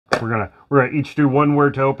We're gonna each do one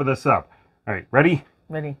word to open this up. All right, ready?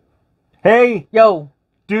 Ready. Hey. Yo.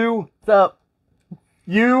 Do. What's up?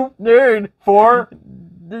 You. Nerd. For.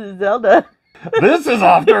 This is Zelda. This is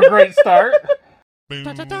off to a great start.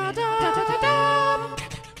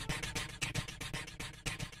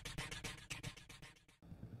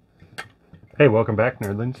 Hey, welcome back,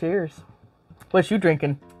 Nerdlings. Cheers. What you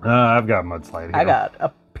drinking? I've got mudslide here. I got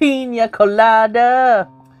a pina colada.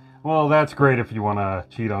 Well, that's great if you want to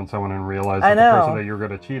cheat on someone and realize I that the know. person that you're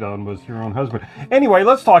going to cheat on was your own husband. Anyway,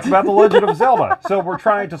 let's talk about The Legend of Zelda. So we're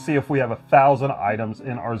trying to see if we have 1,000 items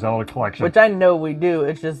in our Zelda collection. Which I know we do.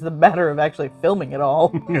 It's just the matter of actually filming it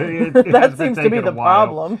all. It That seems to be the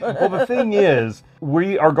problem. Well, the thing is,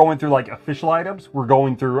 we are going through like official items. We're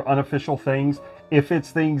going through unofficial things. If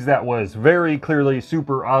it's things that was very clearly,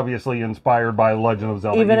 super obviously inspired by Legend of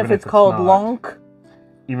Zelda. Even if it's called Lonk.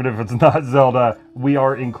 Even if it's not Zelda, we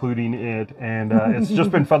are including it. And it's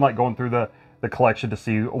just been fun like going through the collection to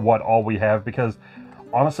see what all we have. Because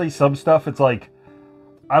honestly, some stuff, it's like,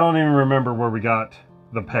 I don't even remember where we got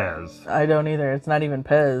the Pez. I don't either. It's not even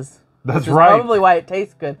Pez. That's Which is right. probably why it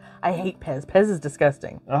tastes good. I hate Pez. Pez is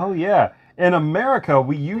disgusting. Oh, yeah. In America,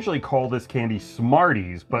 we usually call this candy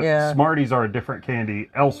Smarties, but Yeah. Smarties are a different candy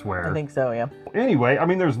elsewhere. I think so, yeah. Anyway, I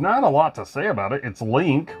mean, there's not a lot to say about it. It's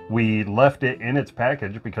Link. We left it in its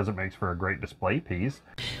package because it makes for a great display piece.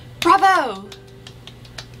 Bravo!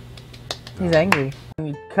 He's angry. When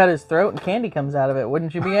you cut his throat and candy comes out of it,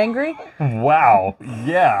 wouldn't you be angry? Wow.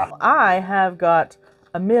 Yeah. I have got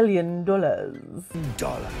 $1 million.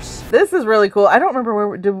 This is really cool. I don't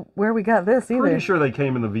remember where we got this either. Pretty sure they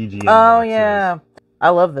came in the VGM Oh, boxes. yeah. I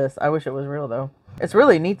love this. I wish it was real, though. It's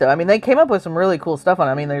really neat, though. I mean, they came up with some really cool stuff on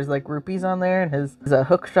it. I mean, there's, like, rupees on there, and his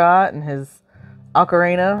hook shot, and his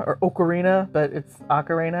ocarina, or ocarina, but it's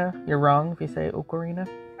ocarina. You're wrong if you say ocarina.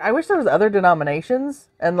 I wish there was other denominations,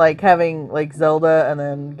 and, like, having, like, Zelda and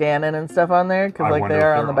then Ganon and stuff on there, because, like, they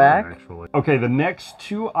are on the back. Actually. Okay, the next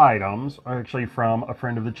two items are actually from a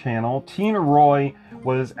friend of the channel. Tina Roy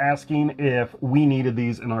was asking if we needed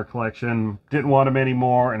these in our collection, didn't want them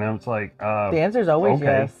anymore, and I was like, The answer is always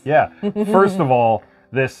okay. yes. Yeah. First of all,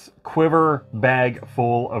 this quiver bag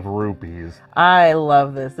full of rupees. I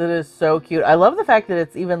love this. It is so cute. I love the fact that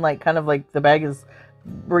it's even, like, kind of like the bag is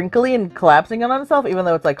wrinkly and collapsing in on itself, even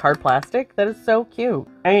though it's like hard plastic. That is so cute.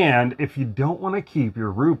 And if you don't want to keep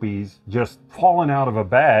your rupees just falling out of a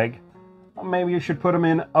bag, maybe you should put them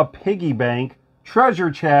in a piggy bank treasure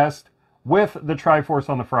chest with the Triforce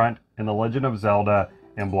on the front and the Legend of Zelda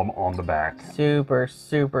emblem on the back. Super,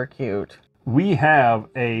 super cute. We have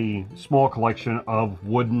a small collection of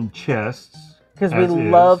wooden chests. Because we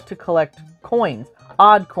love to collect coins.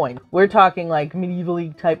 Odd coins. We're talking like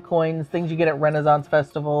medievally type coins, things you get at Renaissance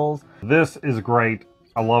festivals. This is great.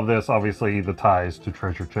 I love this. Obviously, the ties to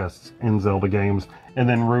treasure chests in Zelda games. And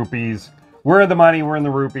then rupees. We're in the money. We're in the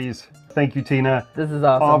rupees. Thank you, Tina. This is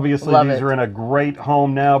awesome. Obviously, love these it. are in a great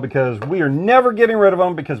home now because we are never getting rid of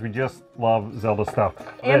them because we just love Zelda stuff.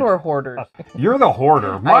 And we're hoarders. You're the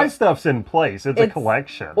hoarder. My stuff's in place. It's a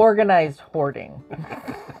collection. Organized hoarding.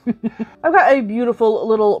 I've got a beautiful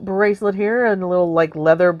little bracelet here, and a little like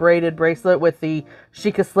leather braided bracelet with the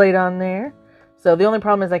Sheikah Slate on there. So the only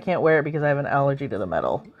problem is I can't wear it because I have an allergy to the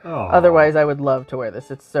metal. Oh. Otherwise, I would love to wear this.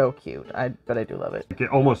 It's so cute. But I do love it. It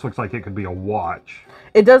almost looks like it could be a watch.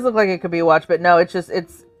 It does look like it could be a watch, but no,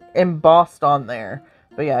 it's embossed on there.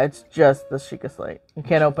 But yeah, it's just the Sheikah Slate. You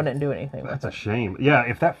can't open it and do anything with it. That's a shame. Yeah,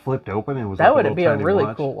 if that flipped open and was That like would be a really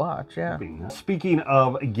watch, cool watch, yeah. nice. Speaking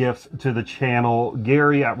of gifts to the channel,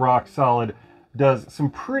 Gary at RoXolid does some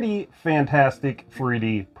pretty fantastic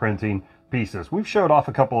 3D printing pieces. We've showed off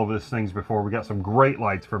a couple of these things before. We got some great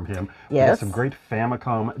lights from him. We got some great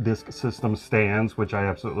Famicom Disk System stands, which I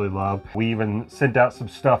absolutely love. We even sent out some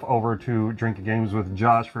stuff over to Drinking Games with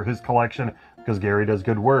Josh for his collection because Gary does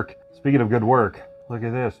good work. Speaking of good work, look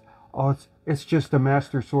at this. Oh, it's just a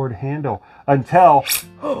Master Sword handle. Until...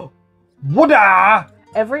 Wada!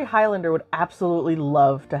 Every Highlander would absolutely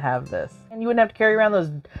love to have this. And you wouldn't have to carry around those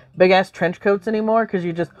big-ass trench coats anymore because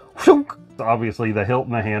you just... Obviously, the hilt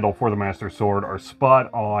and the handle for the Master Sword are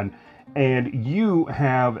spot on. And you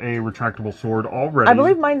have a retractable sword already. I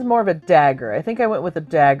believe mine's more of a dagger. I think I went with a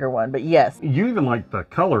dagger one, but yes. You even like the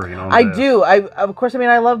coloring on I this. do. Of course, I mean,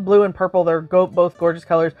 I love blue and purple. They're both gorgeous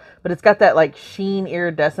colors, but it's got that, like, sheen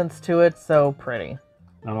iridescence to it. So pretty.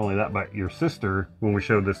 Not only that, but your sister, when we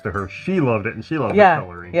showed this to her, she loved it, and she loved the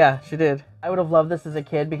coloring. Yeah, she did. I would have loved this as a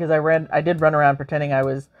kid because I did run around pretending I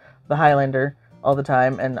was the Highlander all the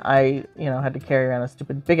time, and I, had to carry around a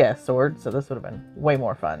stupid big-ass sword, so this would have been way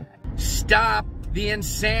more fun. Stop the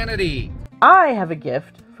insanity! I have a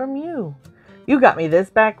gift from you. You got me this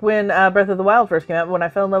back when Breath of the Wild first came out, when I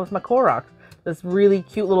fell in love with my Korok. This really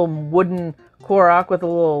cute little wooden Korok with a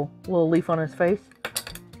little leaf on his face.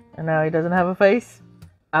 And now he doesn't have a face.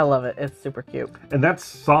 I love it. It's super cute. And that's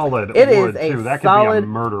solid it wood, is too. That solid, could be a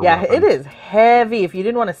murder yeah, weapon. it is heavy. If you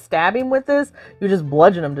didn't want to stab him with this, you just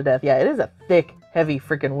bludgeon him to death. Yeah, it is a thick, heavy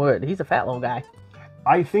freaking wood. He's a fat little guy.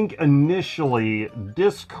 I think initially,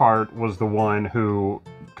 Discart was the one who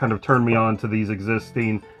kind of turned me on to these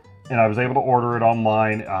existing, and I was able to order it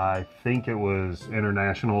online. I think it was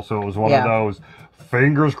international, so it was one of those,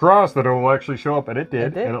 fingers crossed that it will actually show up, and it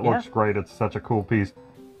did and it looks great. It's such a cool piece.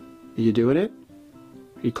 Are you doing it?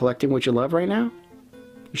 Are you collecting what you love right now?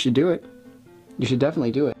 You should do it. You should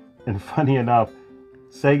definitely do it. And funny enough,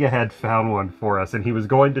 Sega Head found one for us, and he was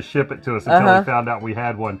going to ship it to us until he found out we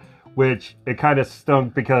had one, which it kind of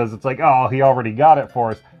stunk because it's like, oh, he already got it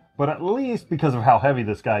for us. But at least because of how heavy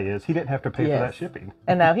this guy is, he didn't have to pay for that shipping.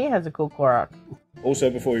 And now he has a cool Korok.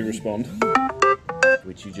 Also, before you respond,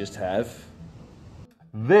 which you just have,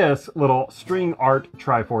 this little string art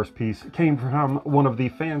Triforce piece came from one of the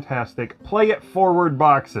fantastic Play It Forward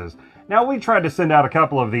boxes. Now, we tried to send out a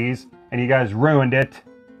couple of these, and you guys ruined it.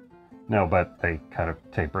 No, but they kind of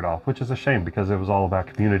tapered off, which is a shame because it was all about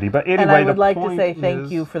community. But anyway, and I would like to point say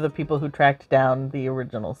thank you for the people who tracked down the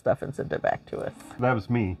original stuff and sent it back to us. That was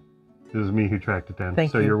me. It was me who tracked it down.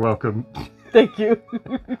 Thank so you. You're welcome. Thank you.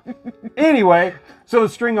 Anyway, so the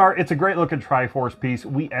string art, it's a great looking Triforce piece.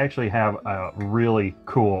 We actually have a really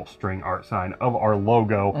cool string art sign of our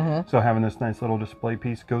logo. So having this nice little display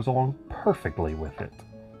piece goes along perfectly with it.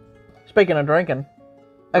 Speaking of drinking,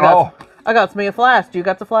 I got me a flask. You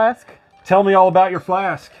got the flask? Tell me all about your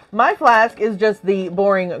flask. My flask is just the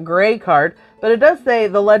boring gray card, but it does say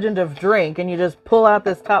the Legend of Drink, and you just pull out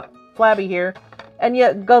this top flabby here, and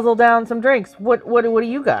you guzzle down some drinks. What do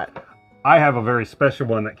you got? I have a very special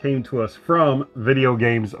one that came to us from Video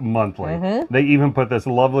Games Monthly. They even put this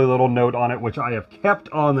lovely little note on it, which I have kept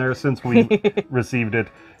on there since we received it.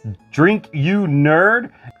 Drink you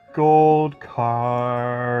nerd, gold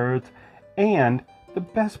cards. And the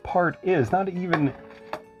best part is, not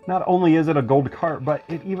only is it a gold card, but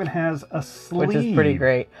it even has a sleeve. Which is pretty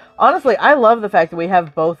great. Honestly, I love the fact that we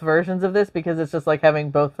have both versions of this, because it's just like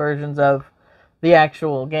having both versions of the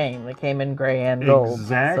actual game that came in gray and gold.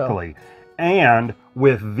 Exactly. So. And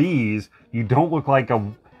with these, you don't look like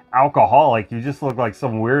a alcoholic. You just look like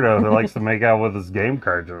some weirdo that likes to make out with his game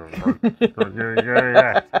cards.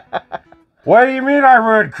 What do you mean I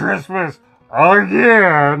ruined Christmas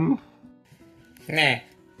again? Nah.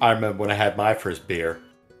 I remember when I had my first beer.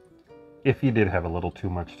 If you did have a little too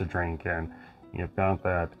much to drink and you got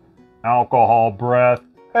that alcohol breath,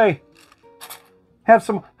 hey, have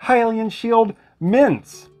some Hylian Shield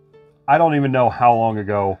mints. I don't even know how long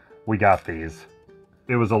ago we got these.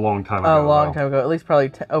 It was a long time ago. A long time ago. At least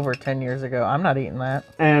probably over 10 years ago. I'm not eating that.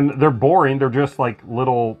 And they're boring. They're just like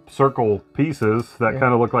little circle pieces that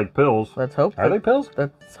kind of look like pills. Let's hope. Are they pills?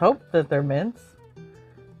 Let's hope that they're mints.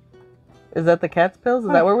 Is that the cat's pills?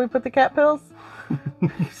 Is that where we put the cat pills?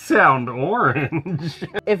 You sound orange.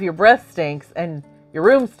 If your breath stinks and your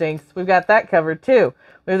room stinks, we've got that covered too.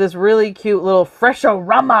 We have this really cute little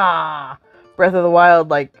Fresho-Rama Breath of the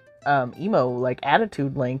Wild emo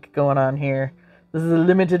attitude link going on here. This is a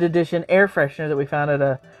limited edition air freshener that we found at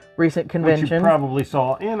a recent convention. Which you probably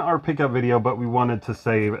saw in our pickup video, but we wanted to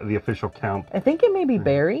save the official count. I think it may be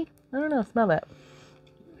berry. I don't know. Smell that.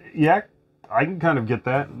 Yeah, I can kind of get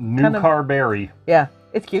that. New car Barry. Yeah,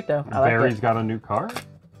 it's cute though. I like Barry's it. got a new car?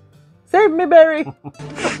 Save me, Barry!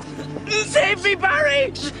 Save me,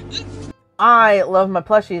 Barry! I love my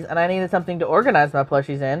plushies, and I needed something to organize my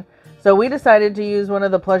plushies in. So we decided to use one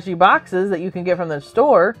of the plushie boxes that you can get from the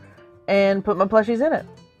store and put my plushies in it.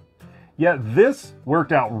 Yeah, this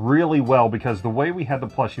worked out really well because the way we had the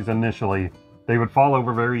plushies initially, they would fall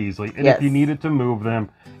over very easily. And if you needed to move them,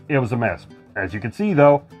 it was a mess. As you can see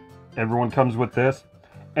though, everyone comes with this.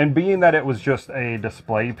 And being that it was just a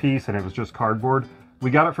display piece and it was just cardboard, we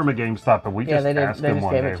got it from a GameStop and we just asked them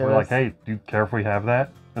one day. We're like, hey, do you care if we have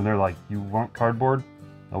that? And they're like, you want cardboard?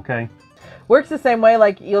 Okay. Works the same way,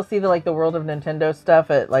 like you'll see the World of Nintendo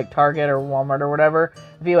stuff at like Target or Walmart or whatever.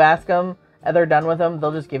 If you ask them and they're done with them,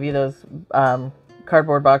 they'll just give you those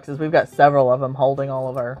cardboard boxes. We've got several of them holding all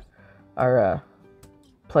of our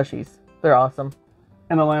plushies. They're awesome.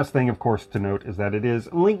 And the last thing, of course, to note is that it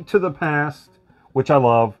is Link to the Past, which I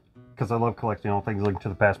love, because I love collecting all things Link to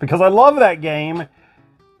the Past, because I love that game.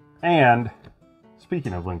 And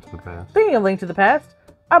speaking of Link to the Past,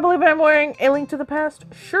 I believe I'm wearing a Link to the Past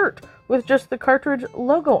shirt with just the cartridge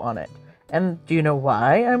logo on it. And do you know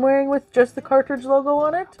why I'm wearing with just the cartridge logo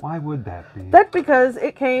on it? Why would that be? That's because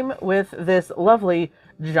it came with this lovely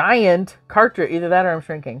giant cartridge. Either that or I'm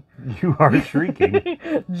shrinking. You are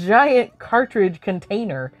shrieking. Giant cartridge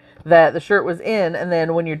container that the shirt was in, and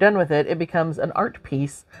then when you're done with it, it becomes an art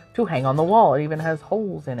piece to hang on the wall. It even has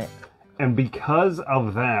holes in it. And because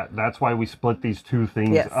of that, that's why we split these two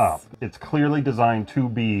things Yes. up. It's clearly designed to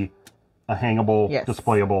be a hangable, Yes.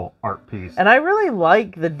 displayable art piece. And I really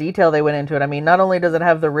like the detail they went into it. I mean, not only does it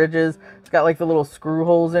have the ridges, it's got like the little screw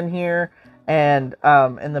holes in here, and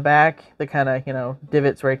in the back, the kind of, you know,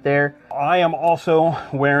 divots right there. I am also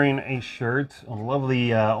wearing a shirt, a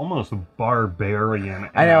lovely, almost barbarian.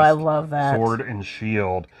 I know, I love that. Sword and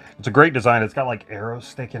shield. It's a great design. It's got like arrows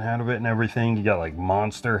sticking out of it and everything. You got like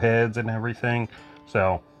monster heads and everything.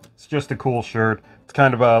 So it's just a cool shirt. It's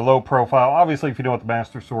kind of a low profile. Obviously, if you know what the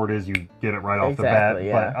Master Sword is, you get it right off the bat.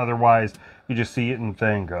 Yeah. But otherwise, you just see it and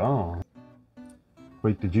think, oh.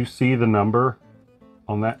 Wait, did you see the number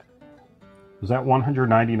on that? Was that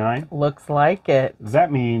 199? Looks like it.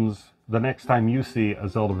 That means the next time you see a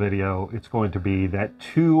Zelda video, it's going to be that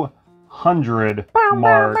 200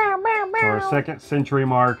 mark, or a second century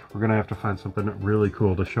mark. We're going to have to find something really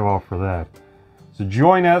cool to show off for that. So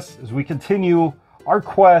join us as we continue our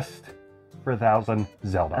quest for 1,000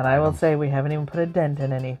 Zelda And I will items. say we haven't even put a dent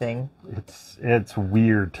in anything. It's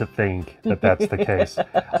weird to think that that's the case.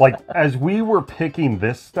 Like, as we were picking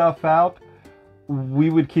this stuff out, we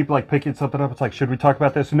would keep like picking something up. It's like, should we talk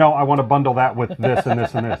about this? No, I want to bundle that with this and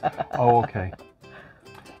this and this. Oh, okay.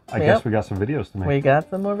 I guess we got some videos to make. We got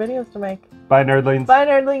some more videos to make. Bye, nerdlings. Bye,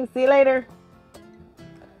 nerdlings. See you later.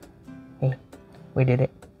 Hey, we did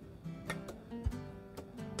it.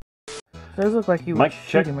 Those look like you Mic were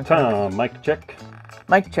check shooting time. Mic check.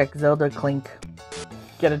 Mic check, Zelda clink.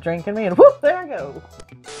 Get a drink in me and whoop, there I go.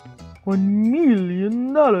 $1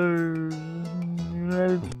 million.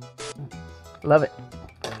 Love it.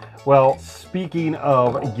 Well, speaking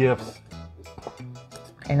of gifts,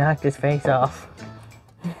 I knocked his face off.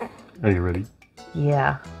 are you ready?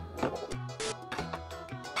 Yeah.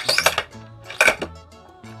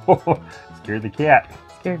 Scared the cat.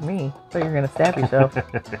 Scared me. Thought you were gonna stab yourself.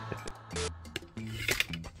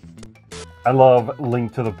 I love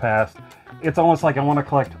Link to the Past. It's almost like I want to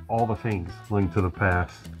collect all the things Link to the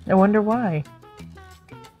Past. I wonder why.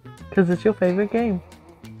 Because it's your favorite game.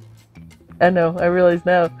 I know, I realize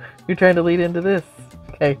now. You're trying to lead into this.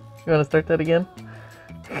 Okay, you want to start that again?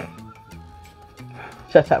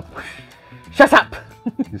 Shut up. Shut up!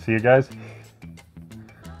 You see it, guys?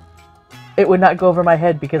 It would not go over my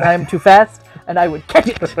head because I am too fast and I would catch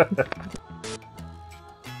it.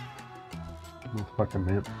 Fucking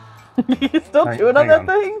man. You still Hang chewing on that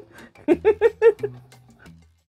on. thing?